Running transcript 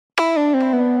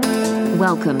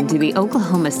Welcome to the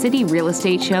Oklahoma City Real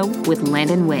Estate Show with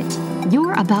Landon Witt.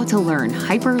 You're about to learn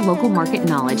hyper-local market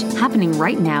knowledge happening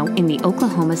right now in the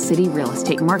Oklahoma City real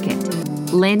estate market.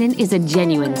 Landon is a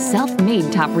genuine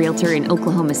self-made top realtor in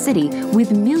Oklahoma City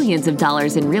with millions of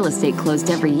dollars in real estate closed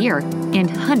every year and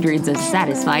hundreds of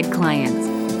satisfied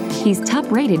clients. He's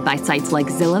top rated by sites like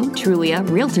Zillow, Trulia,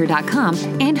 Realtor.com,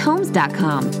 and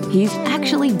Homes.com. He's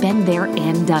actually been there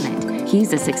and done it.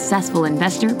 He's a successful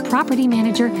investor, property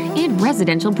manager, and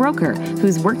residential broker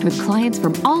who's worked with clients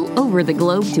from all over the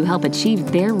globe to help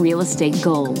achieve their real estate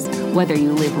goals. Whether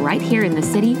you live right here in the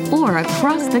city or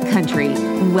across the country,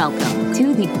 welcome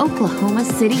to the Oklahoma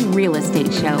City Real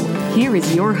Estate Show. Here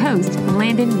is your host,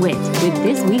 Landon Witt, with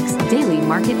this week's Daily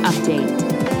Market Update.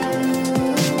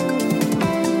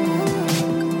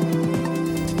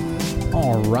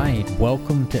 All right,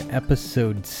 welcome to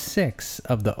episode 6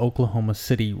 of the Oklahoma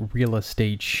City Real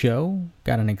Estate Show.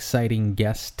 Got an exciting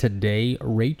guest today,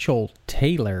 Rachel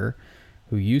Taylor,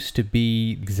 who used to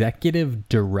be executive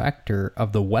director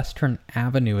of the Western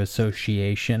Avenue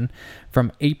Association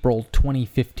from April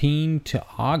 2015 to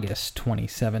August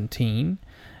 2017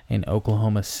 in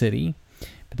Oklahoma City.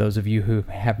 For those of you who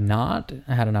have not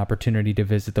had an opportunity to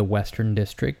visit the Western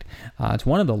District, it's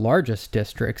one of the largest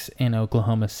districts in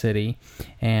Oklahoma City,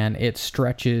 and it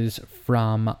stretches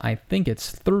from, I think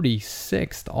it's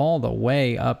 36th all the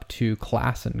way up to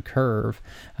Class and Curve,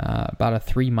 about a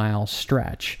 3-mile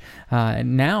stretch.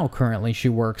 And now currently she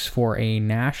works for a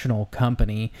national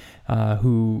company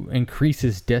who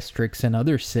increases districts in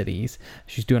other cities.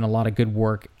 She's doing a lot of good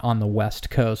work on the West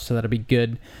Coast, so that'll be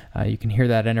good. You can hear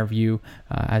that interview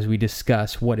as we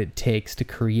discuss what it takes to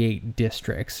create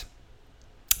districts.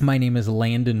 My name is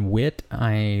Landon Witt.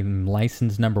 I'm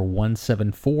license number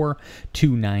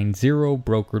 174290,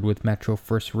 brokered with Metro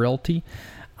First Realty.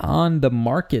 On the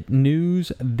market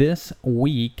news this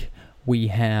week, we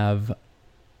have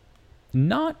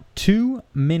not too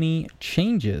many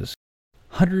changes.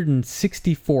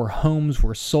 164 homes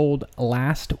were sold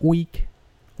last week,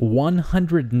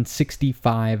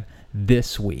 165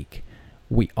 this week.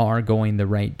 We are going the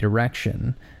right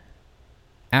direction.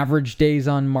 Average days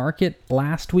on market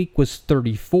last week was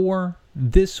 34.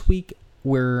 This week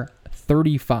we're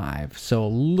 35, so a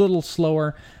little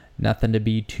slower, nothing to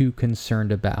be too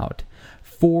concerned about.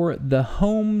 For the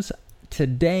homes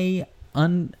today,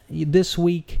 this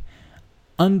week,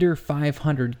 under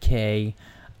 500K,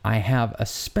 I have a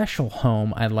special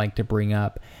home I'd like to bring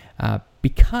up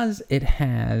because it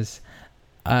has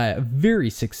a very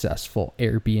successful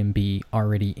Airbnb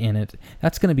already in it.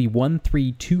 That's going to be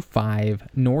 1325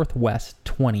 Northwest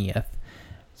 20th.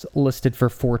 It's listed for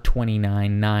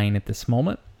 $429,900 at this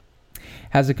moment.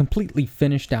 Has a completely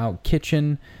finished out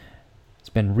kitchen. It's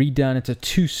been redone. It's a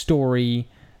 2-story,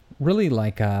 really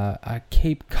like a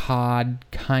Cape Cod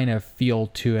kind of feel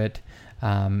to it.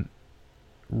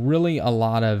 Really a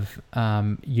lot of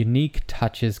unique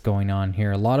touches going on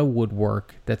here. A lot of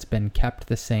woodwork that's been kept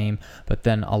the same, but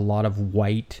then a lot of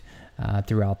white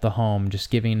throughout the home, just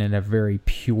giving it a very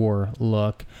pure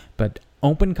look. But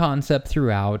open concept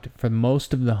throughout for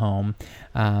most of the home.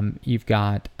 You've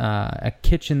got a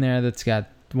kitchen there that's got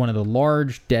one of the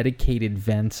large dedicated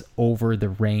vents over the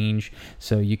range,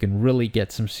 so you can really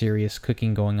get some serious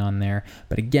cooking going on there.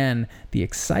 But again, the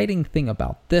exciting thing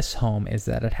about this home is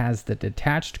that it has the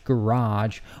detached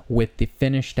garage with the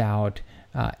finished out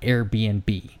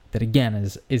Airbnb. That again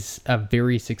is a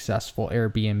very successful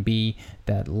Airbnb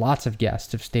that lots of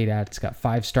guests have stayed at. It's got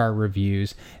 5-star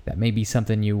reviews. That may be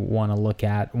something you want to look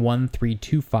at.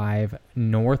 1325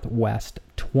 Northwest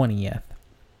 20th.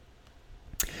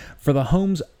 For the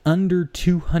homes under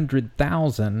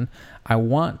 200,000, I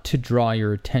want to draw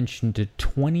your attention to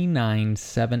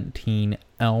 2917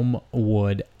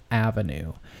 Elmwood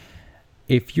Avenue.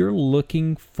 If you're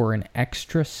looking for an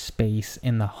extra space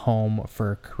in the home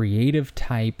for a creative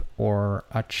type or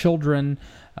a children's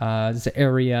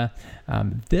area,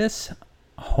 this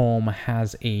home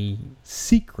has a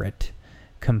secret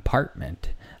compartment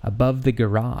above the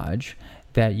garage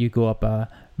that you go up a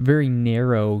very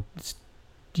narrow,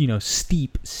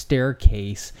 steep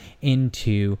staircase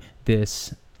into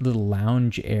this little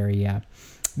lounge area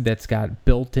that's got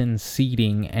built-in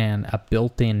seating and a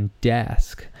built-in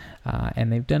desk.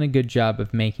 And they've done a good job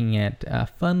of making it a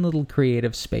fun little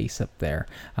creative space up there.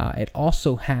 It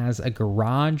also has a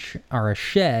garage or a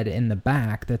shed in the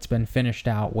back that's been finished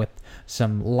out with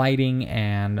some lighting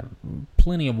and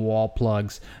plenty of wall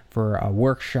plugs for a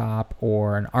workshop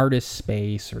or an artist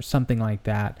space or something like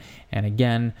that. And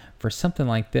again, for something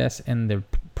like this in the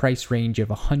price range of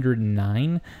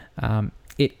 $109,000,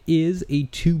 It is a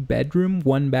 2-bedroom,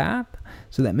 1-bath,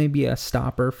 so that may be a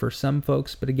stopper for some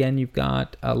folks. But again, you've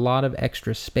got a lot of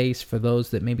extra space for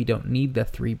those that maybe don't need the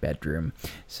 3-bedroom.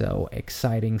 So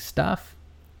exciting stuff.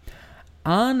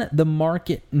 On the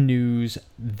market news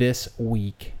this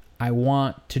week, I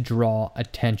want to draw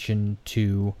attention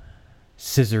to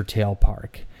Scissortail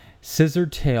Park.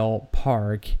 Scissortail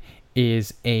Park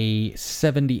is a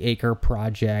 70-acre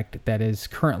project that is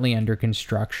currently under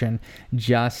construction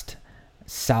just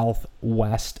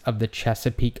southwest of the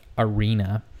Chesapeake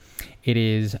Arena. It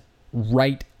is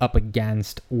right up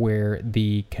against where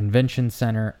the convention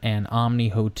center and Omni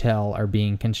Hotel are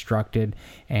being constructed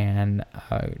and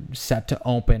set to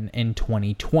open in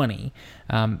 2020.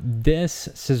 This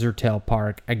Scissortail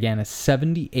Park, again, is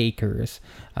 70 acres.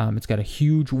 It's got a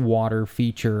huge water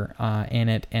feature in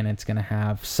it, and it's going to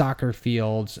have soccer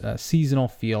fields, seasonal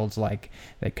fields like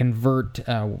that convert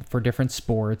for different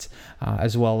sports,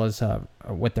 as well as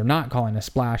what they're not calling a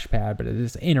splash pad, but it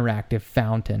is interactive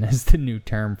fountain is the new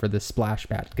term for the splash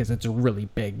pad, because it's a really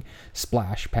big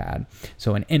splash pad.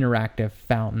 So an interactive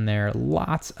fountain there,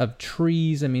 lots of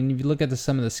trees. I mean, if you look at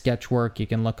some of the sketch work, you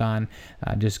can look on,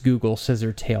 just Google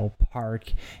Scissortail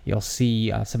Park. You'll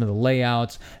see some of the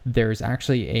layouts. There's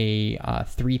actually a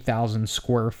 3,000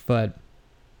 square foot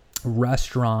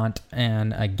restaurant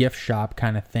and a gift shop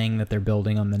kind of thing that they're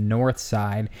building on the north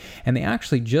side, and they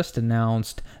actually just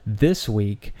announced this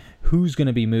week who's going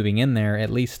to be moving in there,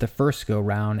 at least the first go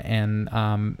round, and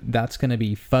that's going to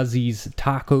be Fuzzy's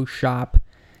Taco Shop,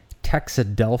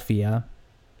 Texadelphia.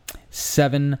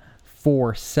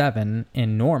 747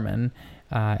 in Norman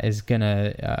is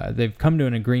gonna. They've come to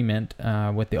an agreement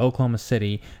with the Oklahoma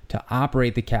City to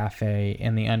operate the cafe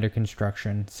in the under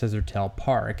construction Scissortail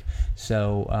Park.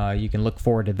 So you can look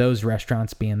forward to those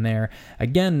restaurants being there.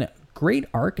 Again, great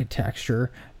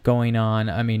architecture going on.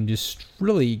 I mean, just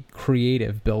really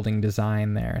creative building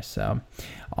design there. So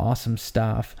awesome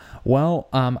stuff. Well,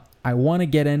 I want to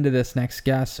get into this next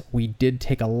guest. We did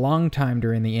take a long time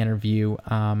during the interview,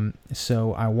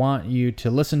 so I want you to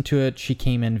listen to it. She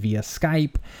came in via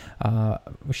Skype.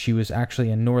 She was actually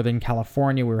in Northern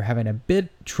California. We were having a bit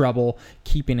trouble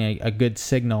keeping a good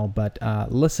signal, but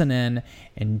listen in,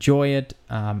 enjoy it.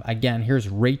 Again, here's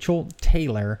Rachel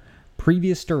Taylor,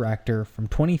 previous director from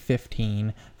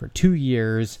 2015 for 2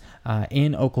 years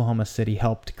in Oklahoma City,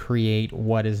 helped create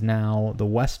what is now the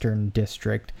Western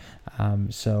District.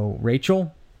 So,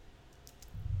 Rachel?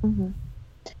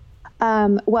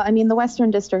 Mm-hmm. Well, I mean, the Western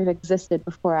District existed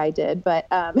before I did, but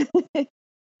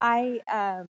I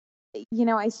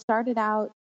started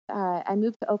out, I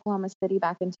moved to Oklahoma City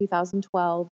back in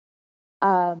 2012,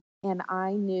 and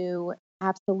I knew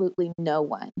absolutely no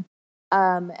one.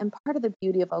 And part of the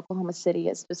beauty of Oklahoma City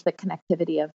is just the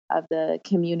connectivity of the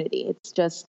community. It's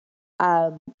just,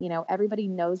 everybody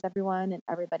knows everyone and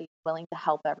everybody's willing to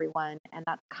help everyone. And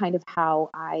that's kind of how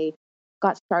I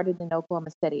got started in Oklahoma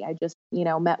City. I just,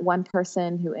 met one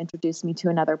person who introduced me to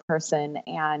another person,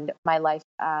 and my life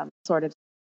sort of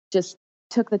just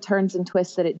took the turns and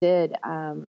twists that it did.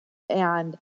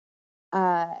 And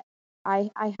I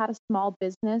had a small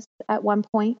business at one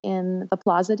point in the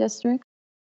Plaza District.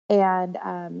 And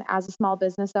as a small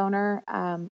business owner,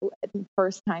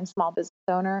 first-time small business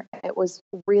owner, it was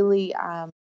really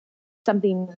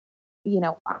something,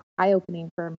 eye-opening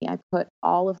for me. I put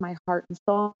all of my heart and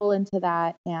soul into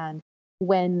that, and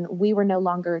when we were no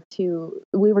longer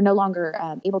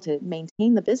able to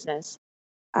maintain the business,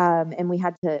 and we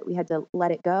had to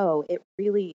let it go. It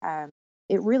really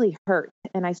hurt,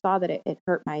 and I saw that it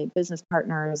hurt my business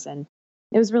partners, and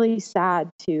it was really sad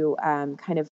to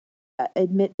kind of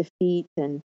admit defeat.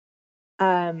 And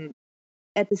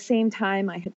at the same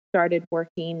time, I had started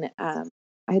working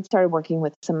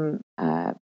with some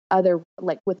other,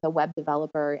 like with a web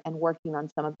developer, and working on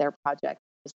some of their projects,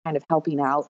 just kind of helping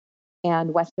out.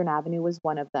 And Western Avenue was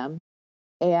one of them.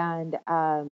 And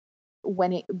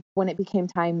when it became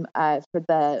time for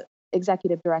the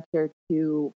executive director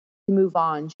to move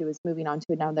on, she was moving on to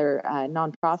another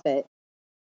nonprofit.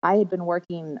 I had been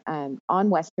working on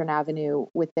Western Avenue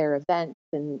with their events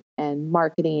and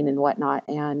marketing and whatnot,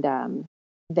 and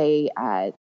they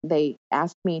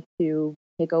asked me to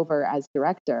take over as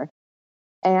director.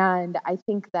 And I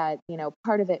think that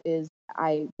part of it is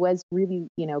I was really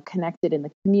connected in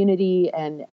the community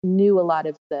and knew a lot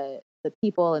of the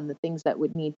people and the things that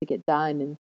would need to get done.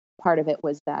 And part of it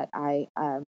was that I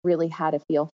really had a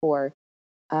feel for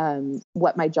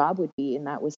what my job would be, and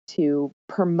that was to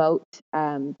promote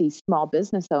these small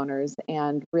business owners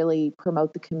and really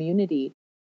promote the community.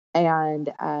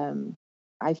 And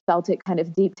I felt it kind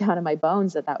of deep down in my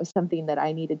bones that was something that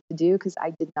I needed to do, because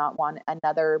I did not want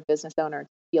another business owner to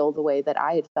feel the way that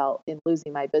I had felt in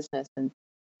losing my business. And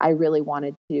I really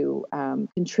wanted to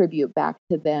contribute back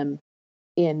to them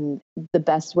in the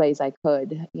best ways I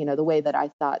could, the way that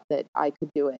I thought that I could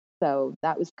do it. So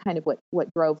that was kind of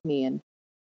what drove me. And,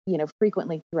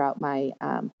 frequently throughout my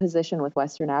position with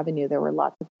Western Avenue, there were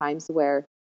lots of times where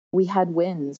we had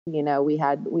wins. We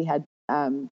had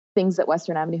things that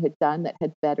Western Avenue had done that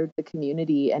had bettered the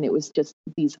community, and it was just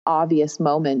these obvious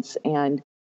moments. And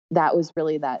that was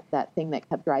really that thing that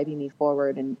kept driving me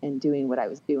forward and doing what I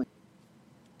was doing.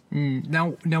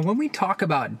 Now, when we talk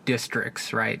about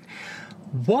districts, right?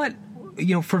 What,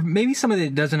 for maybe somebody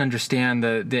that doesn't understand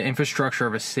the infrastructure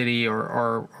of a city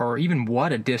or even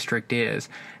what a district is,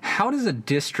 how does a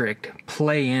district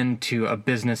play into a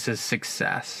business's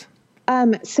success?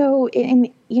 So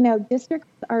districts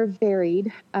are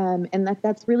varied, and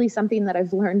that's really something that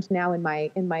I've learned now in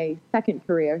my second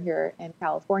career here in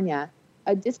California.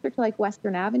 A district like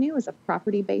Western Avenue is a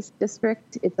property-based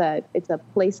district. It's a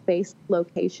place-based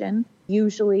location,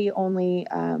 usually only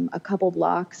a couple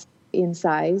blocks in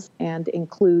size, and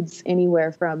includes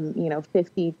anywhere from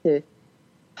 50 to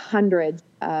hundreds,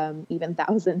 even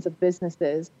thousands of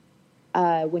businesses.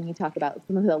 When you talk about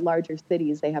some of the larger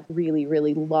cities, they have really,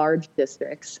 really large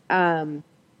districts. And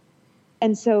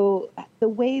so the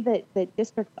way that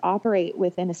districts operate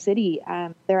within a city,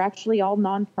 they're actually all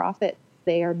nonprofit.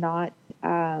 They are not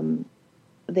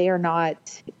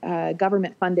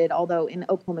government funded. Although in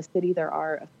Oklahoma City there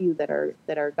are a few that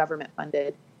are government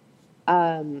funded,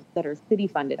 that are city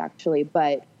funded actually.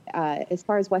 But as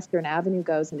far as Western Avenue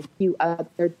goes, and a few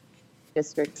other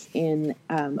districts in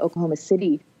Oklahoma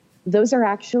City, those are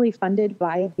actually funded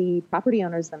by the property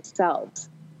owners themselves.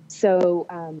 So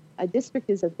a district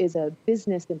is a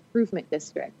business improvement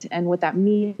district, and what that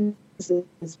means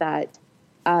is that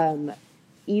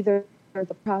either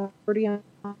the property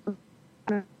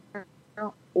owner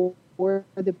or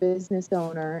the business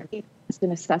owner puts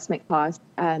an assessment cost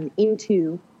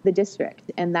into the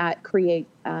district, and that creates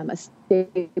a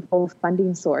stable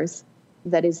funding source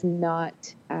that is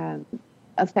not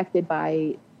affected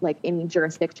by like any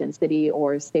jurisdiction, city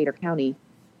or state or county.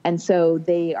 And so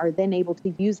they are then able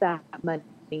to use that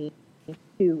money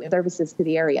to services to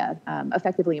the area,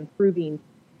 effectively improving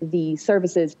the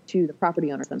services to the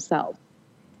property owners themselves.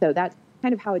 So that's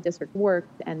kind of how a district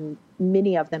works. And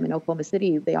many of them in Oklahoma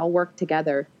City, they all work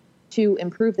together to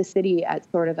improve the city at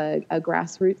sort of a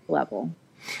grassroots level.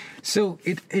 So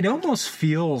it almost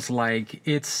feels like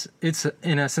it's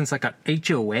in a sense like a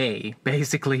HOA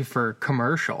basically for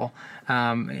commercial.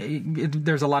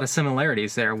 There's a lot of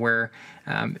similarities there where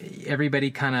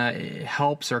everybody kind of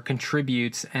helps or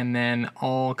contributes and then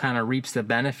all kind of reaps the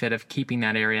benefit of keeping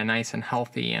that area nice and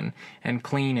healthy and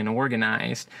clean and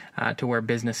organized to where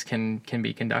business can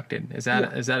be conducted. Is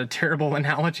that a terrible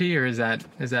analogy, or is that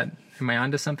am I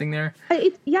onto something there?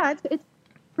 It's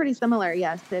pretty similar.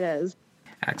 Yes, it is.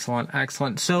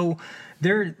 Excellent. So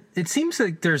it seems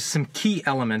like there's some key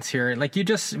elements here. Like you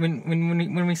just,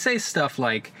 when we say stuff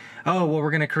like, oh, well,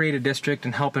 we're going to create a district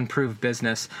and help improve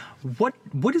business, what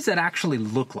does that actually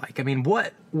look like? I mean,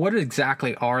 what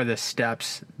exactly are the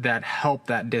steps that help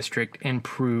that district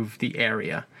improve the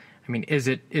area? I mean, is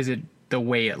it the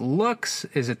way it looks?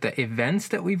 Is it the events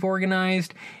that we've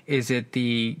organized? Is it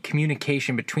the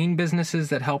communication between businesses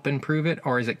that help improve it?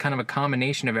 Or is it kind of a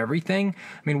combination of everything?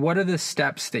 I mean, what are the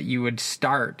steps that you would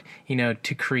start,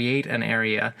 to create an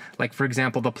area? Like, for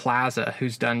example, the Plaza,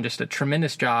 who's done just a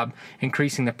tremendous job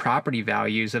increasing the property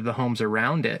values of the homes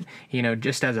around it,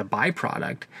 just as a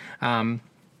byproduct.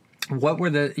 What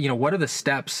are the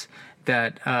steps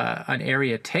that an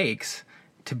area takes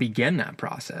to begin that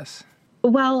process?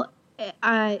 Well,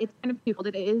 it's kind of twofold.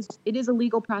 It is a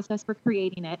legal process for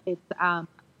creating it. It's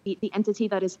the entity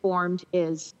that is formed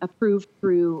is approved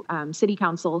through city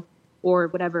council or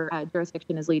whatever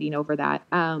jurisdiction is leading over that.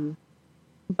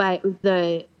 But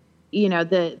the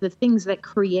things that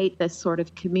create this sort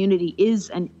of community is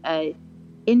an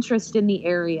interest in the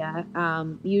area,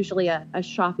 usually a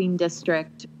shopping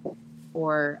district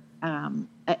or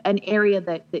an area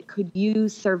that could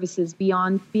use services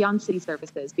beyond city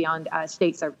services, beyond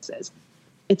state services.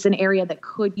 It's an area that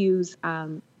could use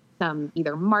some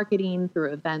either marketing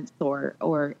through events or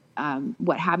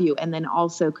what have you, and then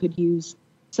also could use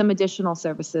some additional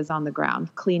services on the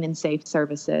ground, clean and safe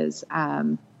services,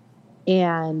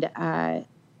 even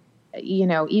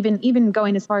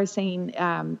going as far as saying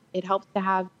it helps to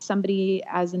have somebody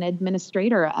as an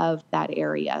administrator of that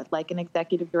area, like an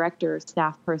executive director,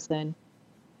 staff person,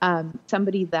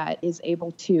 somebody that is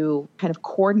able to kind of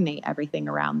coordinate everything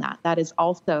around that. That is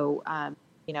also, and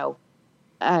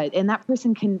that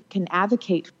person can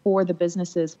advocate for the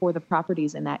businesses, for the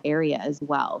properties in that area as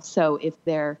well. So if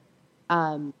they're,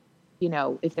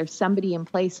 if there's somebody in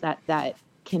place that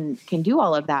can do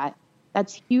all of that,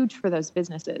 that's huge for those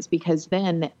businesses, because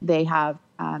then they have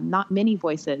not many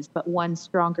voices, but one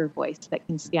stronger voice that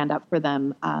can stand up for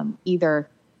them, either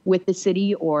with the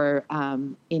city or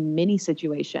in many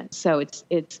situations. So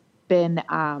it's been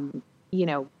an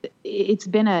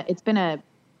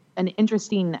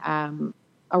interesting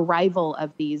arrival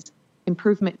of these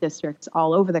improvement districts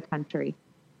all over the country,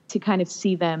 to kind of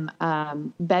see them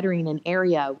bettering an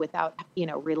area without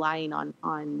relying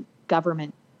on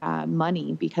government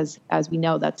money, because as we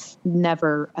know, that's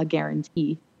never a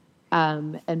guarantee.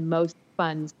 And most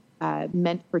funds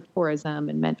meant for tourism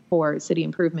and meant for city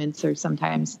improvements are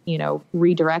sometimes,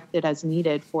 redirected as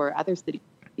needed for other city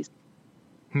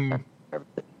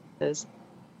services,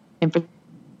 infrastructure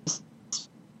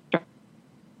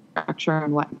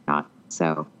and whatnot.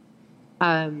 So,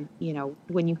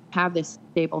 when you have this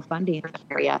stable funding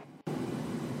area,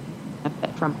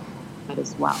 benefit from it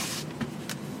as well.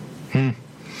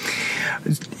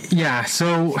 Yeah.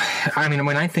 So,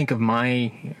 when I think of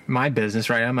my business,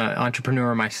 right, I'm an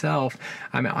entrepreneur myself.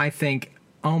 I think,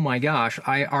 oh my gosh,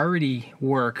 I already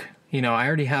work, I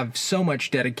already have so much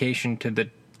dedication to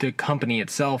the company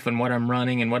itself and what I'm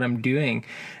running and what I'm doing,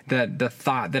 that the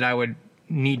thought that I would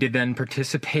need to then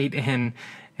participate in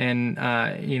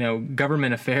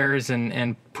government affairs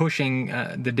and pushing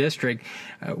the district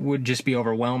would just be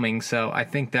overwhelming. So I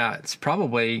think that's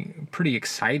probably pretty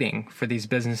exciting for these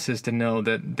businesses to know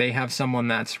that they have someone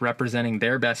that's representing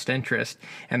their best interest,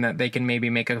 and that they can maybe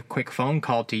make a quick phone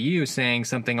call to you saying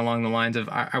something along the lines of,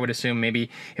 I would assume maybe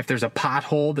if there's a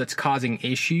pothole that's causing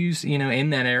issues, in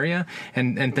that area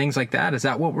and things like that. Is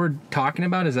that what we're talking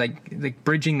about? Is like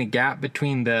bridging the gap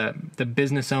between the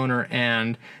business owner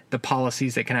and the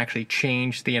policies that can actually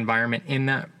change the environment in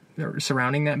that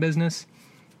surrounding that business?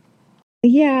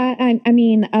 Yeah,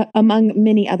 among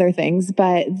many other things,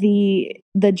 but the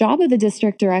job of the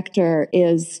district director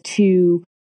is to,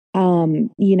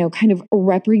 kind of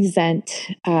represent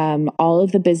all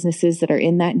of the businesses that are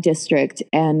in that district,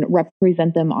 and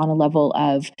represent them on a level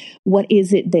of, what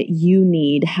is it that you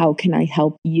need? How can I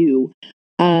help you?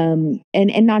 And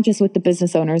not just with the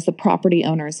business owners, the property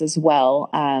owners as well.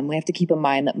 We have to keep in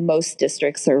mind that most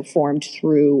districts are formed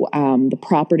through the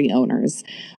property owners,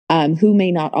 who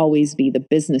may not always be the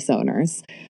business owners.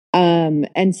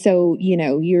 And so,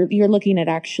 you're looking at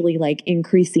actually like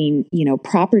increasing,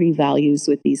 property values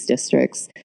with these districts,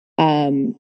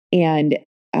 and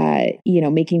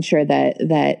making sure that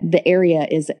the area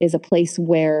is a place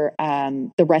where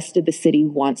the rest of the city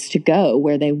wants to go,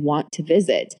 where they want to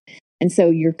visit. And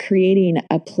so you're creating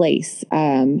a place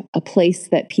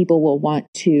that people will want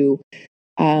to,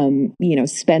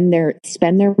 spend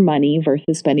their money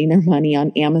versus spending their money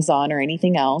on Amazon or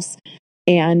anything else.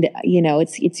 And,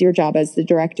 it's your job as the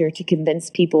director to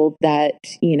convince people that,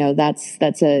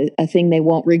 that's a thing they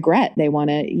won't regret. They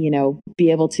want to, be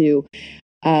able to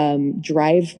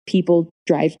drive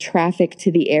traffic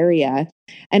to the area.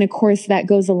 And of course, that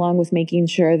goes along with making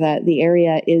sure that the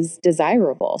area is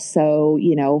desirable. So,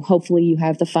 hopefully you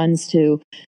have the funds to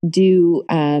do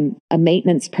a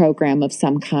maintenance program of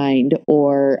some kind,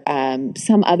 or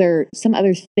some other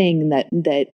thing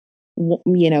that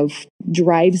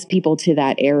drives people to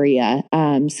that area,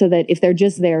 so that if they're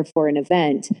just there for an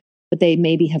event, but they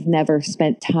maybe have never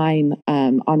spent time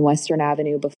on Western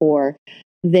Avenue before,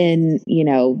 then,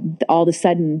 all of a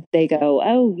sudden they go,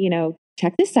 oh,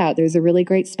 check this out. There's a really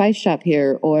great spice shop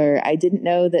here. Or I didn't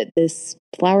know that this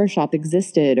flower shop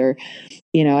existed. Or,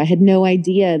 I had no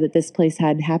idea that this place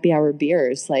had happy hour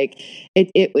beers. Like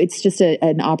it's just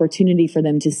an opportunity for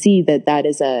them to see that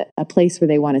is a place where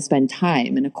they want to spend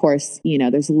time. And of course,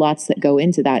 there's lots that go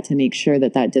into that to make sure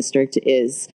that district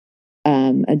is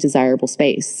a desirable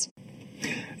space.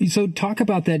 So talk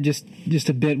about that just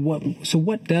a bit.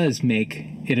 What does make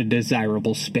it a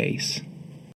desirable space?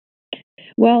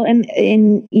 Well, and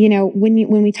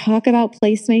when we talk about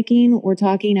placemaking, we're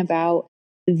talking about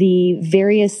the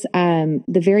various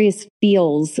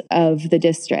feels of the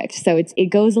district. So it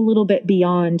goes a little bit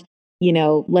beyond,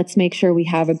 let's make sure we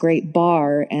have a great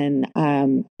bar, and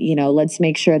let's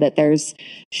make sure that there's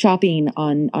shopping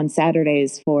on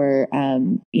Saturdays for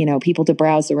people to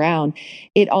browse around.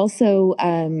 It also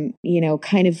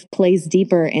kind of plays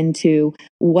deeper into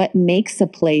what makes a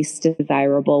place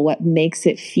desirable, what makes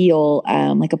it feel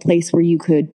like a place where you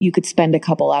could spend a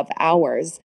couple of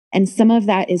hours. And some of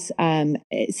that is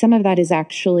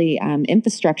actually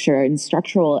infrastructure and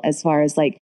structural, as far as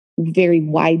like very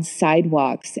wide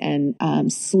sidewalks and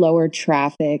slower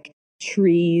traffic,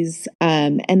 trees,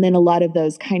 and then a lot of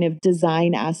those kind of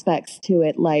design aspects to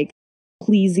it, like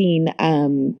pleasing,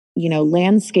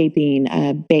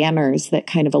 landscaping, banners that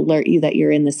kind of alert you that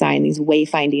you're in the sign, these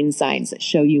wayfinding signs that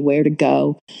show you where to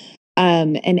go.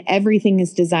 And everything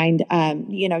is designed,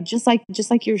 just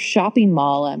like your shopping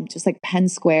mall, just like Penn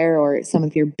Square or some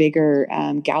of your bigger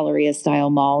Galleria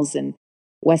style malls and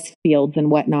Westfields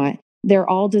and whatnot. They're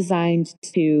all designed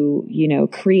to,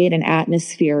 create an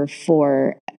atmosphere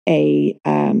for a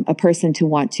person to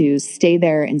want to stay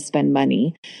there and spend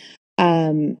money.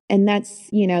 And that's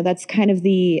kind of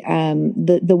the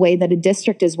way that a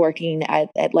district is working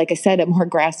at, like I said, a more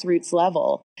grassroots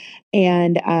level.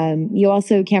 And you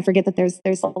also can't forget that there's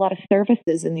a lot of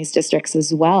services in these districts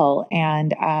as well.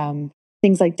 And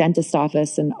things like dentist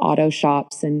office and auto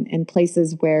shops and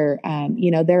places where,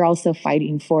 they're also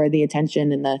fighting for the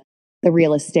attention and the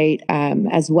real estate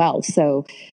as well. So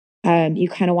you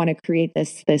kind of want to create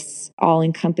this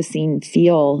all-encompassing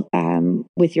feel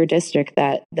with your district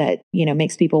that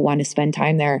makes people want to spend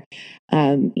time there,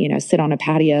 sit on a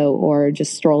patio or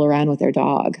just stroll around with their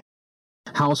dog.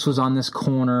 House was on this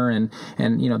corner, and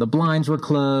the blinds were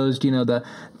closed.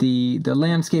 The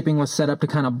landscaping was set up to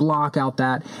kind of block out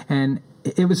that. And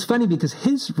it was funny because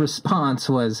his response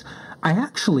was, "I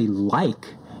actually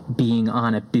like being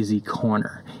on a busy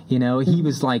corner." He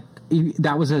was like,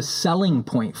 that was a selling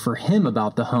point for him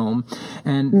about the home.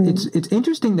 And it's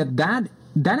interesting that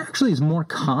actually is more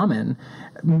common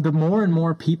the more and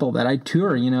more people that I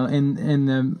tour, in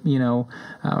the,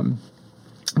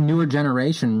 newer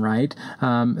generation, right?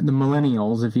 The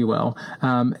millennials, if you will,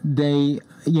 they,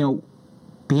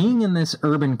 being in this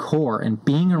urban core and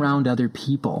being around other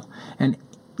people and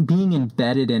being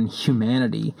embedded in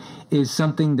humanity is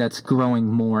something that's growing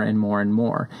more and more and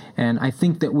more. And I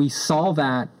think that we saw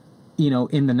that,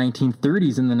 in the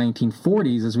 1930s and the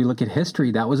 1940s, as we look at history,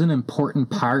 that was an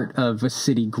important part of a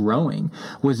city growing,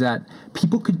 was that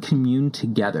people could commune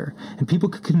together and people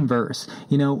could converse.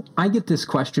 I get this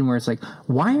question where it's like,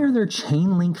 why are there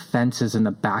chain link fences in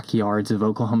the backyards of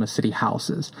Oklahoma City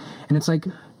houses? And it's like,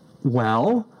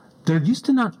 well, there used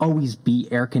to not always be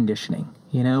air conditioning.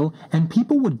 And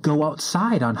people would go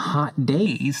outside on hot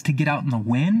days to get out in the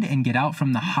wind and get out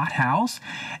from the hot house,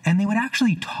 and they would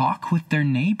actually talk with their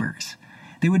neighbors.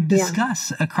 They would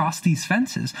discuss across these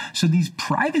fences. So these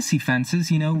privacy fences,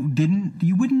 you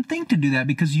wouldn't think to do that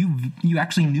because you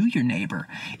actually knew your neighbor,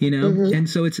 And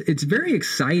so it's very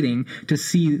exciting to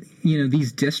see,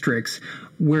 these districts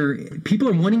where people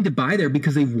are wanting to buy there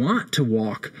because they want to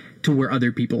walk to where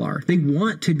other people are. They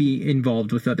want to be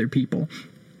involved with other people.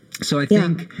 So I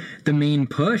think the main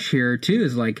push here, too,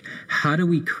 is like, how do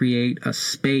we create a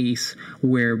space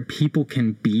where people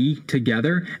can be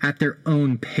together at their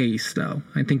own pace, though?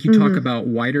 I think you talk about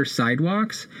wider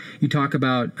sidewalks. You talk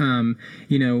about, and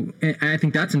I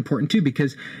think that's important, too,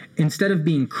 because instead of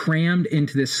being crammed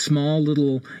into this small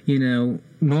little,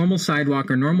 normal sidewalk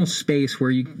or normal space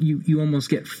where you almost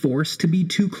get forced to be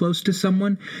too close to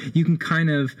someone, you can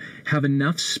kind of have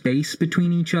enough space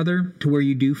between each other to where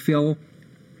you do feel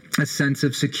a sense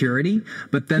of security,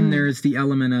 but then there's the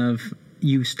element of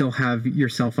you still have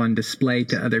yourself on display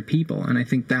to other people. And I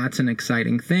think that's an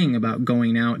exciting thing about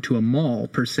going out to a mall,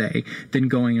 per se, than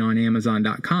going on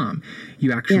Amazon.com.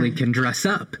 You actually can dress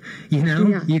up,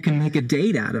 you can make a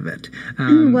date out of it.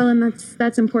 Well, and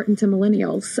that's important to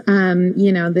millennials.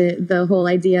 The whole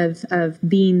idea of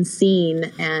being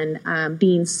seen and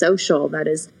being social, that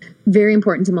is very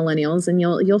important to millennials. And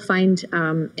you'll find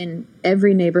in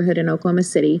every neighborhood in Oklahoma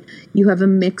City, you have a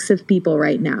mix of people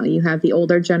right now. You have the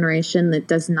older generation that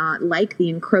does not like the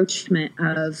encroachment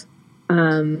of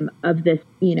this,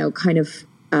 kind of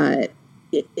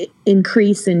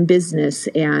increase in business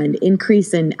and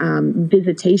increase in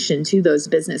visitation to those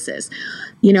businesses.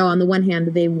 On the one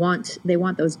hand, they want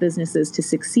those businesses to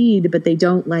succeed, but they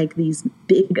don't like these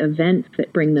big events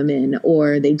that bring them in,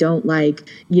 or they don't like,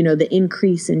 the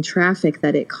increase in traffic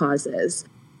that it causes.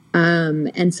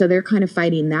 And so they're kind of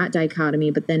fighting that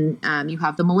dichotomy. But then you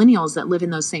have the millennials that live in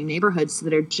those same neighborhoods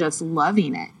that are just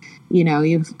loving it. You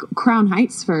have Crown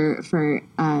Heights for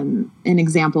an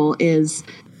example is,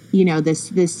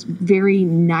 this very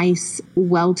nice,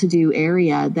 well-to-do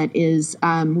area that is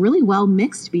really well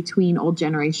mixed between old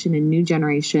generation and new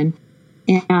generation.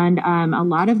 And a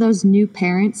lot of those new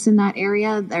parents in that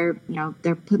area,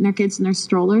 they're putting their kids in their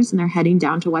strollers and they're heading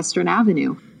down to Western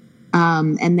Avenue.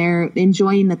 And they're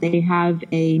enjoying that they have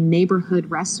a neighborhood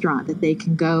restaurant that they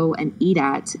can go and eat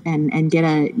at and get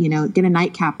a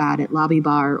nightcap at Lobby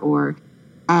Bar, or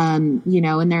and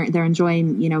they're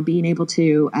enjoying being able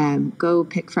to go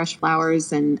pick fresh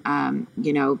flowers and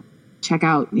check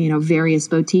out various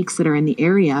boutiques that are in the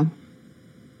area,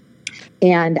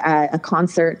 and a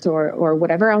concert or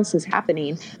whatever else is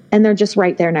happening, and they're just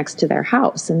right there next to their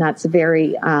house, and that's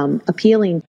very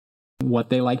appealing. What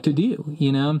they like to do,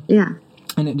 Yeah.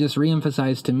 And it just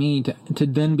reemphasized to me to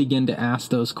then begin to ask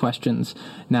those questions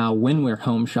now when we're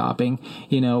home shopping.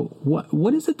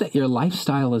 What is it that your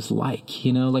lifestyle is like?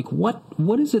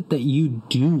 What is it that you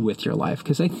do with your life?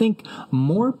 Because I think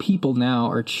more people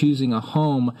now are choosing a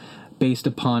home based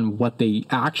upon what they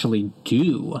actually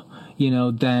do,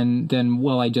 than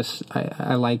well, I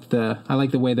like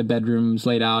the way the bedroom's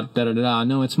laid out,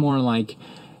 No, it's more like,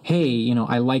 hey,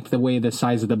 I like the way the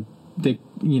size of the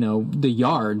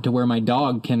yard to where my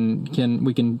dog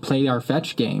we can play our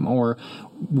fetch game, or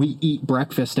we eat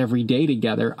breakfast every day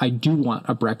together. I do want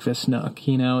a breakfast nook,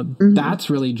 Mm-hmm. That's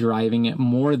really driving it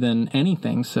more than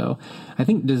anything. So I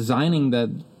think designing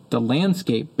the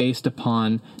landscape based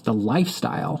upon the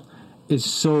lifestyle is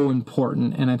so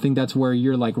important. And I think that's where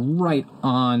you're like right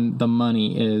on the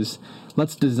money is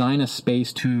let's design a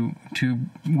space to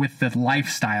with the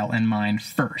lifestyle in mind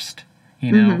first.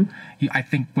 Mm-hmm. I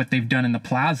think what they've done in the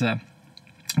plaza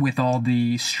with all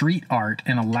the street art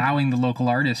and allowing the local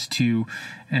artists to,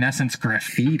 in essence,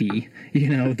 graffiti,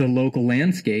 the local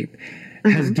landscape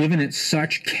has given it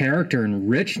such character and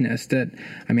richness that,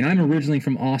 I'm originally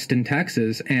from Austin,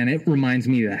 Texas, and it reminds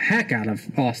me the heck out of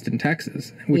Austin,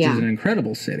 Texas, which is an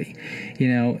incredible city,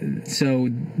 so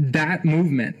that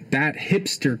movement, that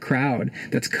hipster crowd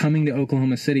that's coming to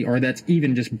Oklahoma City, or that's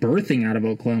even just birthing out of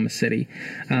Oklahoma City,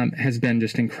 has been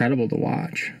just incredible to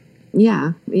watch.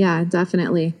 Yeah,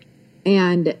 definitely.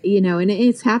 And, and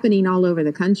it's happening all over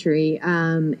the country.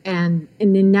 And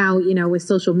then now, with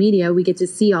social media, we get to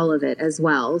see all of it as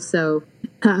well. So,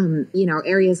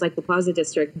 areas like the Plaza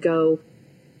District go,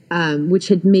 which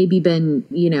had maybe been,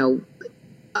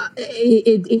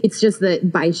 it's just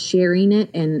that by sharing it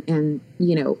and,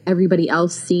 everybody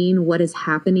else seeing what is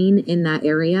happening in that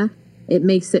area, it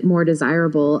makes it more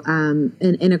desirable.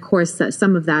 And of course,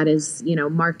 some of that is,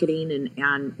 marketing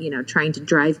and, trying to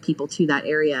drive people to that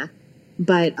area.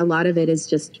 But a lot of it is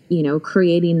just,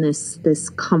 creating this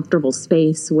comfortable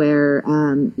space where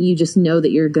you just know that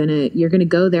you're gonna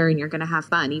go there and you're gonna have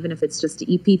fun, even if it's just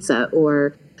to eat pizza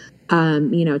or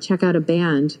check out a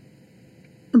band.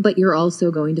 But you're also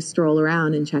going to stroll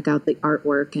around and check out the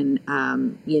artwork and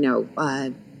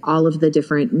all of the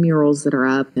different murals that are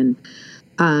up, and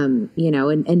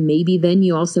and maybe then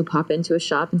you also pop into a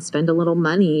shop and spend a little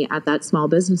money at that small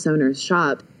business owner's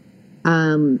shop.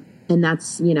 And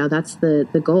that's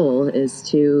the goal is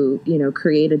to,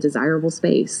 create a desirable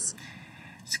space.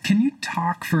 So can you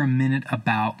talk for a minute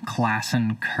about Class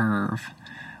and Curve?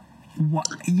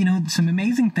 Some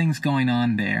amazing things going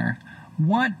on there.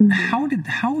 How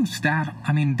is that?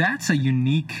 That's a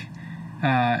unique,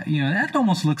 that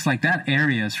almost looks like that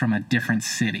area is from a different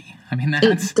city.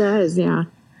 It does. Yeah.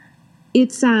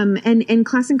 It's and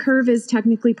Class and Curve is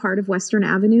technically part of Western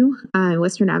Avenue.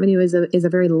 Western Avenue is a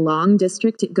very long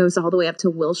district. It goes all the way up to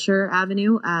Wilshire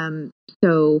Avenue.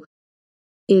 So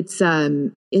it's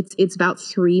about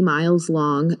 3 miles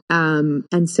long.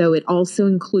 And so it also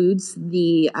includes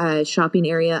the shopping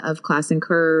area of Class and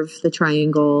Curve, the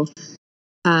Triangle,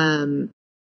 and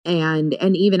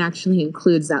even actually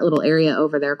includes that little area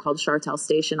over there called Chartel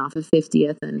Station off of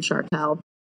 50th and Chartel.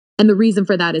 And the reason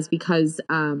for that is because,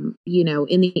 in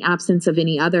the absence of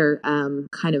any other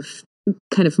kind of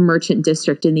merchant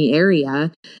district in the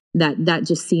area, that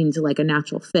just seemed like a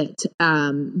natural fit.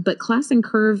 But Class and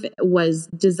Curve was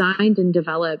designed and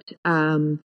developed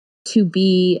to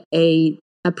be a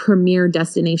premier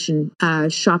destination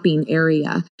shopping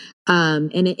area,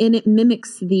 and it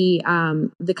mimics the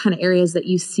kind of areas that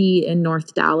you see in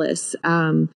North Dallas,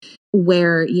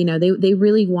 where they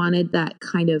really wanted that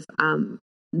kind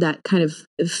of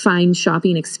fine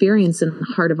shopping experience in the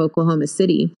heart of Oklahoma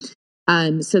City.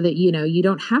 So that, you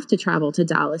don't have to travel to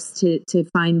Dallas to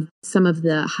find some of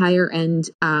the higher end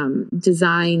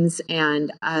designs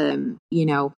and,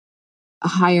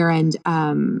 higher end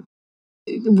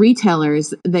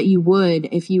retailers that you would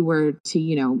if you were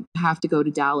to, have to go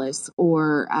to Dallas,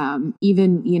 or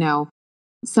even,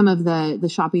 some of the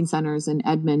shopping centers in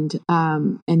Edmond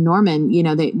and Norman.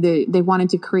 They wanted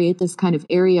to create this kind of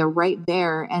area right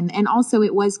there, and also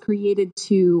it was created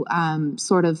to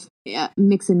sort of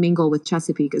mix and mingle with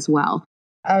Chesapeake as well.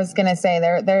 I was going to say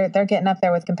they're getting up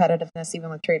there with competitiveness,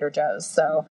 even with Trader Joe's.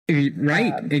 So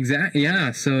Right, exactly.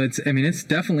 Yeah, so it's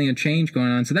definitely a change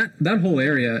going on. So that whole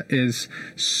area is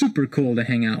super cool to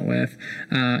hang out with,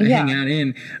 hang out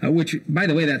in. Which, by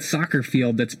the way, that soccer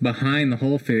field that's behind the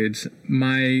Whole Foods,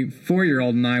 my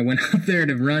 4-year-old and I went out there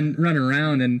to run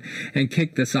around and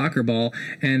kick the soccer ball.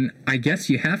 And I guess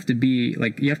you have to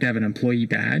have an employee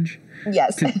badge.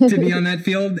 Yes. to be on that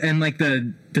field, and like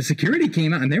the security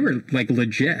came out and they were like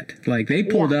legit. Like they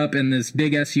pulled up in this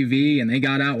big SUV and they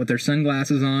got out with their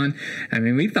sunglasses on. I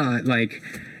mean, we thought like,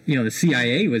 the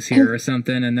CIA was here or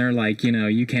something, and they're like,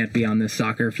 you can't be on this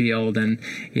soccer field. And,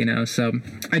 so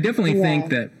I definitely think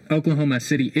that Oklahoma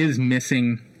City is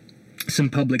missing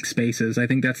some public spaces. I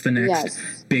think that's the next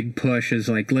big push, is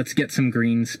like, let's get some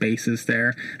green spaces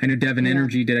there. I know Devon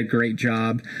Energy did a great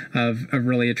job of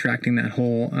really attracting that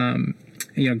whole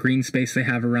green space they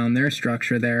have around their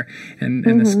structure there, and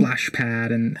the splash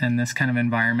pad and this kind of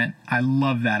environment. I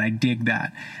love that. I dig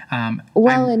that. And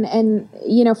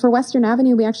for Western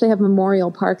Avenue, we actually have Memorial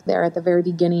Park there at the very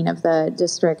beginning of the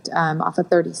district, off of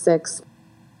 36.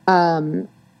 And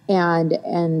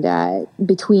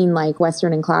between like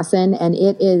Western and Classen, and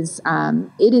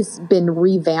it has been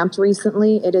revamped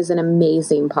recently. It is an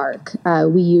amazing park.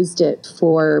 We used it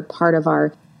for part of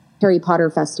our Harry Potter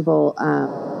festival.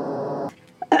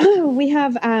 We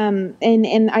have,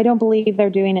 and I don't believe they're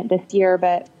doing it this year,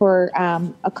 but for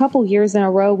a couple years in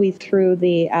a row, we threw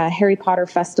the Harry Potter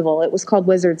festival. It was called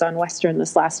Wizards on Western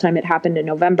this last time. It happened in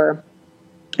November.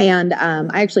 And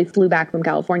I actually flew back from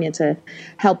California to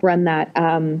help run that.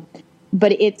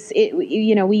 But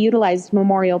we utilized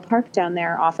Memorial Park down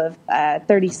there off of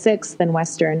 36th and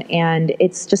Western, and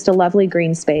it's just a lovely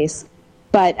green space.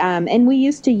 But and we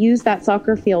used to use that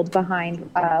soccer field behind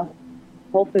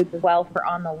Whole Foods as well for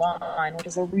On the Lawn, which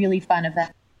is a really fun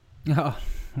event. Oh,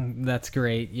 that's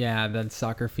great. Yeah, that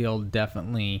soccer field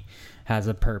definitely has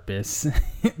a purpose.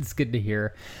 It's good to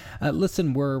hear.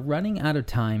 Listen, we're running out of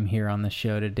time here on the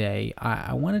show today.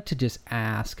 I wanted to just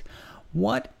ask,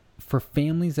 what, for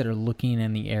families that are looking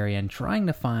in the area and trying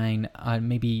to find,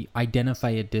 maybe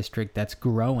identify a district that's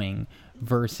growing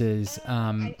versus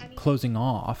closing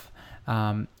off,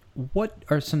 what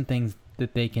are some things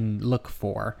that they can look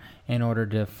for in order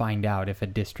to find out if a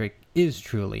district is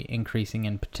truly increasing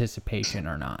in participation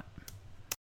or not?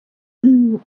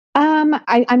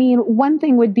 I mean, one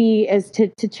thing would be is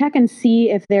to check and see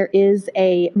if there is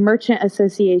a merchant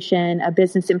association, a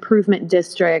business improvement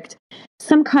district,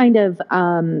 some kind of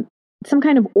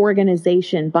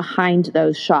organization behind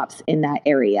those shops in that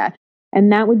area.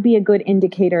 And that would be a good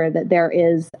indicator that there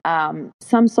is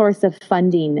some source of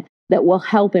funding that will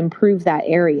help improve that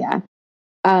area.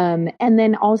 And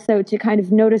then also to kind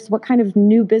of notice what kind of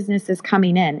new business is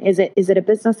coming in. Is it a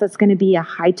business that's going to be a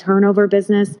high turnover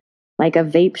business, like a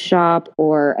vape shop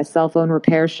or a cell phone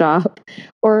repair shop?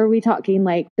 Or are we talking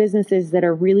like businesses that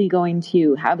are really going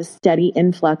to have a steady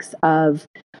influx of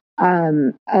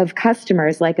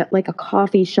customers, like a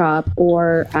coffee shop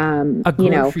or a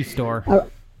grocery store?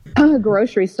 A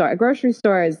grocery store. A grocery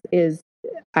store is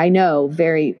I know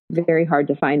very, very hard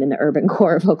to find in the urban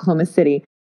core of Oklahoma City.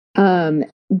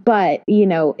 But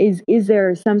is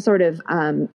there some sort of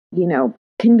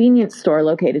convenience store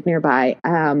located nearby?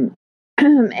 And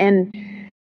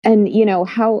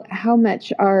how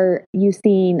much are you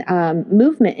seeing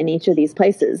movement in each of these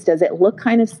places? Does it look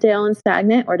kind of stale and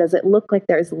stagnant, or does it look like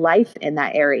there's life in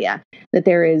that area, that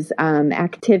there is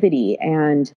activity?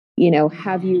 And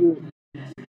have you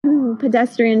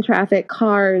pedestrian traffic,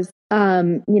 cars,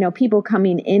 people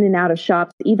coming in and out of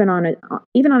shops, even on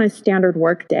a standard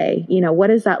work day? What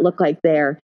does that look like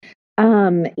there?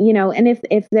 And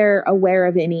if they're aware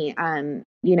of any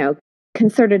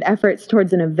concerted efforts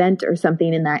towards an event or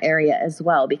something in that area as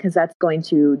well, because that's going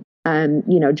to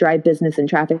drive business and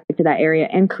traffic to that area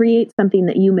and create something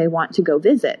that you may want to go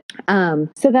visit.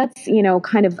 So that's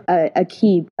kind of a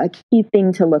key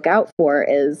thing to look out for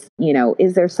is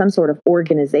there some sort of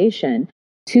organization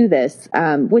to this,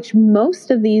 which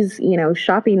most of these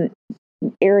shopping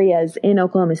areas in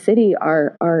Oklahoma City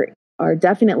are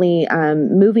definitely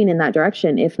moving in that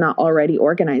direction, if not already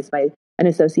organized by an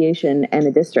association and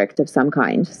a district of some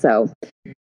kind. So,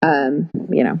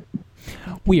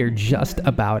 we are just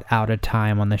about out of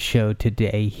time on the show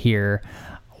today here.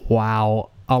 Wow.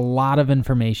 A lot of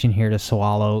information here to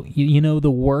swallow.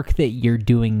 The work that you're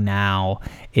doing now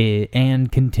and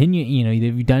continue, that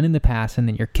you've done in the past and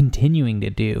that you're continuing to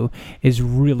do is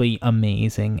really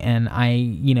amazing. And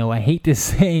I hate to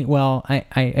say,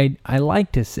 I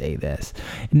like to say this,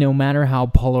 no matter how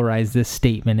polarized this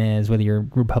statement is, whether you're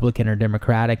Republican or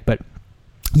Democratic, but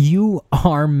You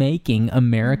are making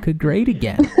America great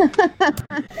again.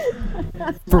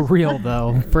 For real,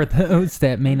 though, for those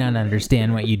that may not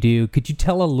understand what you do, could you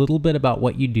tell a little bit about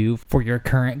what you do for your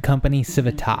current company,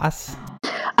 Civitas?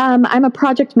 I'm a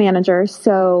project manager,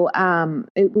 so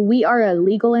we are a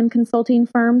legal and consulting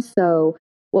firm. So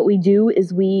what we do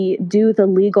is we do the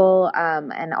legal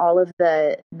and all of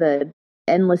the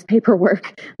endless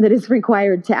paperwork that is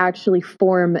required to actually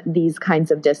form these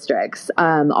kinds of districts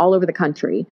all over the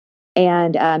country.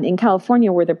 And in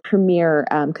California, we're the premier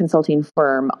consulting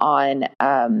firm on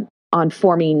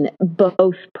forming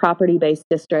both property-based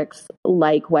districts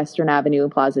like Western Avenue,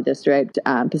 Plaza District,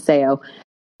 Paseo,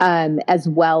 as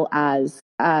well as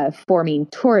forming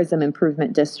tourism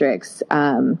improvement districts.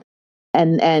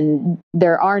 And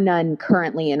there are none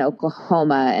currently in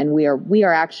Oklahoma, and we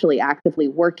are actually actively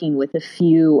working with a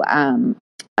few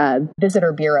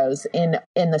visitor bureaus in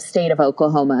the state of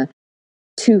Oklahoma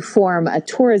to form a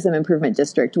tourism improvement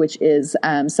district, which is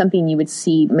something you would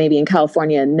see maybe in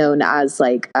California known as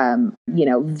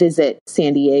Visit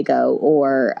San Diego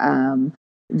or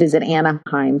Visit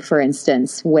Anaheim, for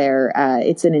instance, where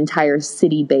it's an entire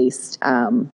city-based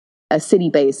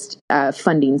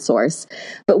funding source.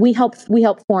 But we help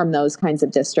form those kinds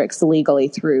of districts legally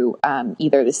through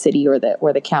either the city or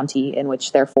the county in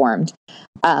which they're formed.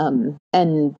 And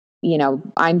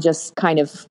I'm just kind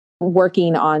of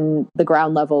working on the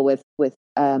ground level with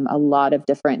a lot of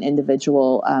different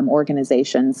individual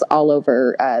organizations all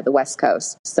over the West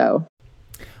Coast. So.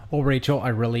 Well, Rachel, I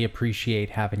really appreciate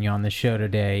having you on the show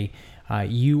today.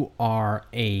 You are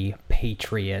a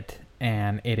patriot,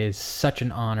 and it is such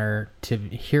an honor to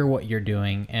hear what you're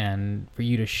doing and for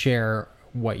you to share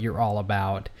what you're all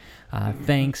about.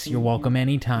 Thanks. You're welcome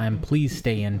anytime. Please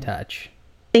stay in touch.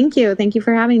 Thank you. Thank you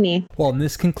for having me. Well, and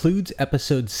this concludes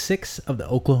episode 6 of the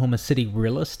Oklahoma City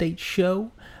Real Estate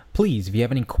Show. Please, if you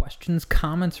have any questions,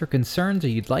 comments, or concerns, or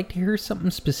you'd like to hear something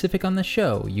specific on the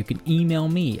show, you can email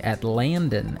me at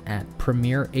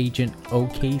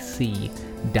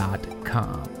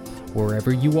landon@premieragentokc.com.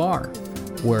 Wherever you are,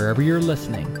 wherever you're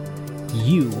listening,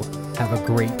 you have a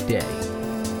great day.